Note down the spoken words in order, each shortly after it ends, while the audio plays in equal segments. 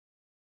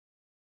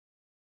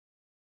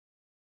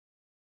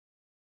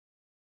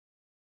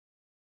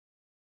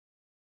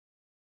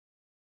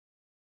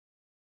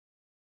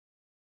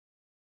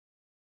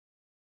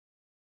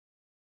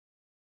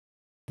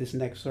this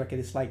next record.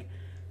 It's like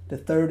the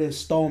third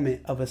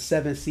installment of a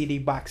 7 CD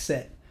box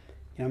set.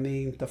 You know what I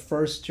mean? The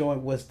first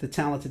joint was The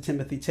Talented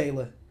Timothy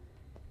Taylor.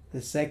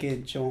 The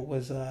second joint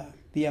was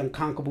The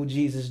Unconquerable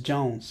Jesus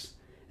Jones.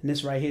 And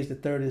this right here is the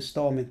third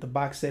installment. The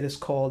box set is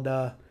called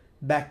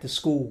Back to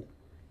School.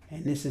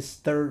 And this is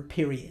third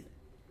period.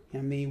 You know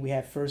what I mean? We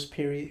had first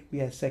period, we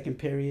had second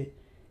period,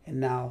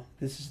 and now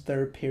this is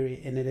third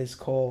period, and it is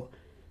called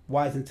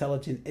Wise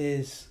Intelligent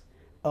is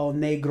El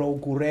Negro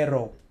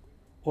Guerrero,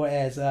 or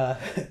as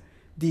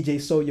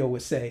DJ Soyo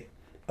would say,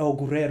 El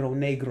Guerrero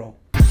Negro.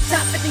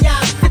 Top 50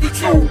 out,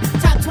 52,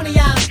 top 20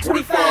 out,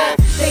 25.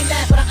 They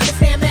laugh, but I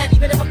understand that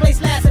even if a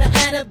place lasts at the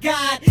hand of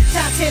God.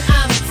 Top 10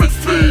 out,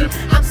 16,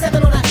 I'm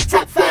 7 on a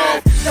top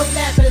 5. Don't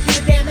laugh, but it's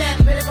the damn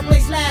math, even if a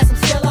place lasts, I'm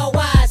still all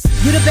wise.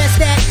 You the best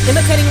at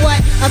imitating what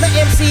other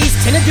MCs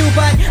tend to do,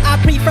 but I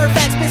prefer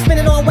facts, been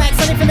spinning on wax,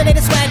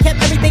 unincriminated swag,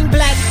 kept everything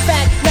black,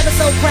 fat, never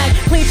so crack,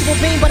 clean to a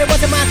beam, but it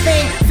wasn't my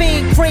thing.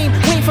 Fiend, cream,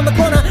 wean from the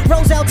corner,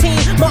 Roselle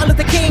team, Martin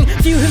Luther King,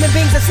 few human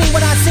beings have seen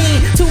what I've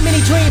seen, too many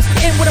dreams,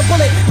 in with a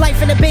bullet, life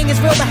in the bing is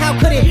real, but how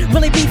could it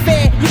really be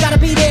fair? You gotta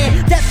be there,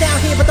 death down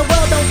here, but the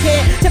world don't care,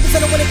 10%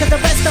 of winning cause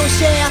the rest don't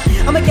share.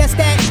 I'ma guess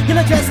that,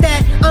 you'll address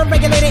that,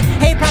 unregulated,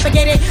 hate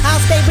propagated,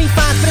 I'll stay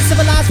refined, spit a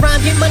civilized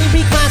rhyme, get money,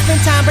 recline, spend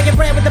time breaking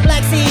bread with the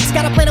black seeds,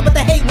 gotta plant them with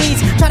the hate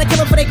weeds, try to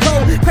kill them before they grow,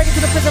 credit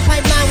to the prison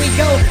pipeline we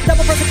go,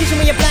 double persecution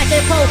when you're black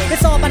and po,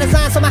 it's all by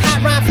design so my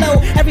hot rhyme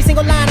flow, every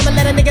single line I'ma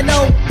let a nigga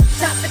know.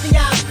 Top 50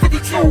 out,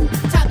 52,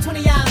 top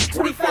 20 out,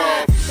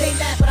 25, they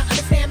laugh but I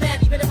understand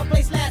that even if a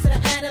place lasts at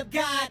the hand of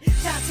God.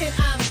 Top 10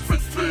 out,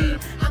 16,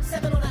 I'm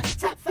 7 on a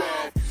top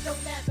 5,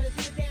 don't laugh but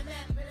it's the damn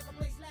math, even if a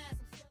place lasts.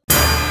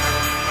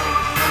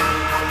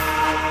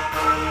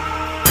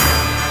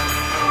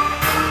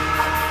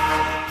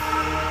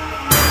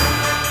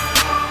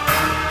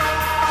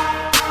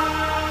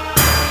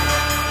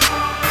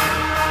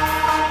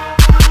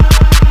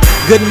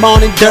 Good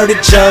morning, dirty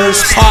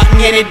jerks,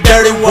 talking any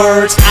dirty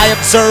words. I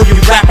observe you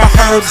rapper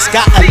herbs,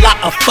 got a lot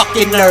of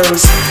fucking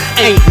nerves.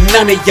 Ain't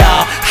none of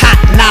y'all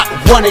hot, not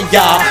one of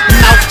y'all.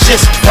 Mouth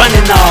just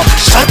running off.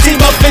 Shut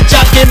him up and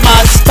jock in my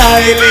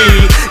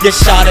styley. You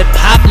shot it,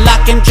 pop,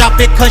 lock and drop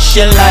it cause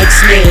she likes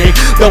me.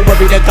 Don't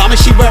worry, the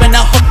garment she wearing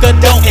a hooker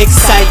don't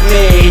excite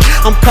me.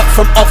 I'm cut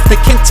from off the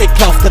kente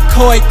cloth, the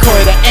koi,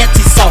 the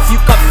anti-soft.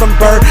 You cut from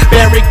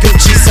Burberry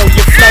Gucci, so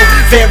you flow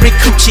very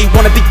coochie.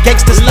 Wanna be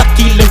gangsters,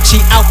 Lucky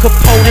Lucci, Al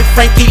Capone and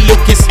Frankie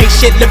Lucas. Ain't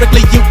shit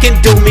lyrically you can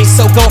do me,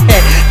 so go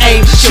ahead,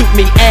 aim, shoot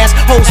me,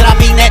 assholes, and I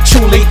mean that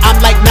truly. I'm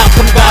like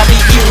Malcolm Garvey,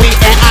 Huey,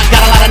 and I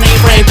got a lot of name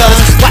brand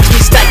guns. Watch me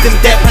stack them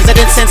dead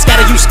presidents and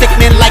scatter you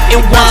stickmen like it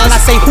was. When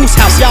I say whose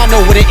house, y'all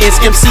know what it is.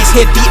 MCs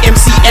hit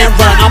DMC and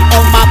run. I'm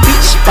on my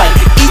beach bike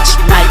each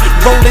night,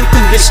 rolling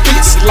through the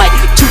streets like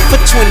 2 for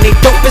 20.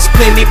 Dope is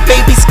plenty,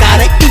 babies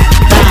gotta eat.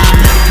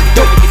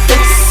 Dope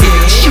face it,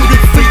 shoot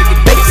it free,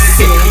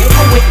 basic.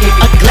 Pour it in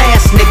a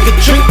glass, nigga,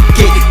 drink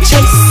it,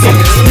 chase it,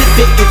 sniff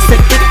it, it's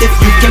addictive.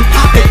 You can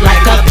pop it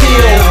like a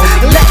pill.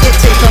 Let it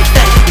take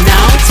effect.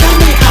 Now tell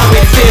me how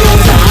it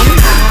feels.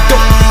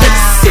 Dope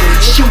face it,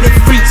 shoot it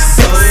free,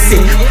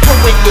 basic.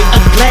 Pour it in a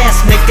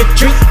glass, nigga,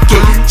 drink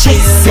it,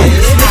 chase it,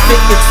 sniff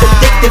it, it's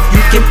addictive.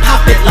 You can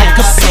pop it like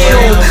a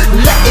pill.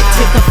 Let it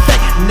take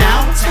effect.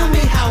 Now tell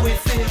me how it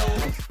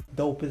feels.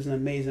 Dope is an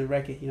amazing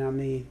record, you know what I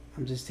mean?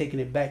 I'm just taking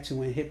it back to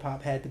when hip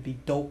hop had to be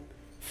dope,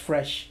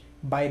 fresh,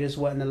 biters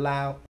wasn't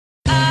allowed.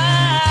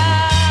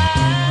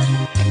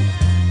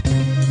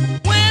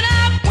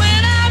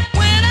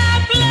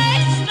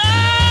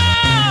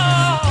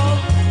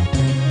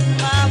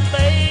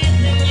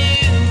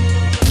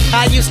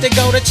 I used to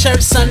go to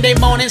church Sunday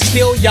morning,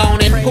 still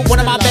yawning. Put one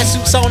of my best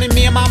suits on and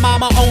me and my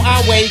mama on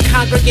our way.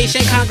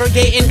 Congregation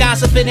congregating,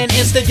 gossiping and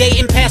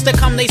instigating. Pastor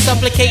come, they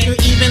supplicating,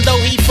 even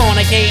though he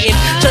fornicating.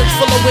 Church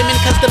full of women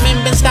cause the men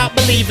been stopped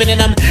believing in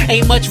them.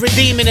 Ain't much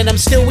redeeming in them,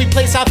 still we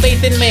place our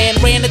faith in man.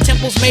 Ran the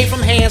temples made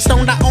from hand,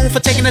 stoned our own for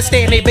taking a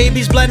stand. They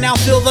baby's blood now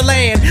fill the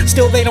land,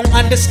 still they don't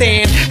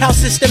understand how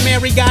Sister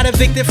Mary got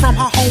evicted from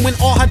her home when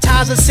all her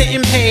tithes are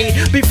sitting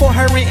paid before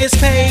her rent is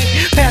paid.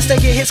 Pastor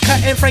get his cut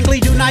and frankly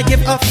do not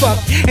give a fuck.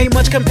 Ain't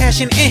much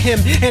compassion in him,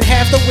 and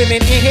half the women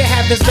in here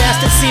have this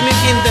bastard semen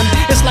in them.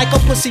 It's like a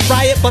pussy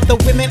riot, but the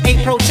women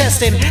ain't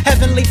protesting.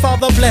 Heavenly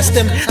Father bless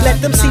them,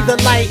 let them see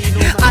the light.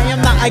 I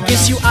am not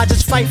against you, I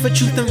just fight for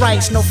truth and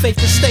rights. No faith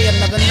to stay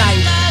another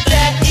night. Not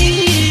that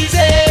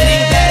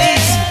easy.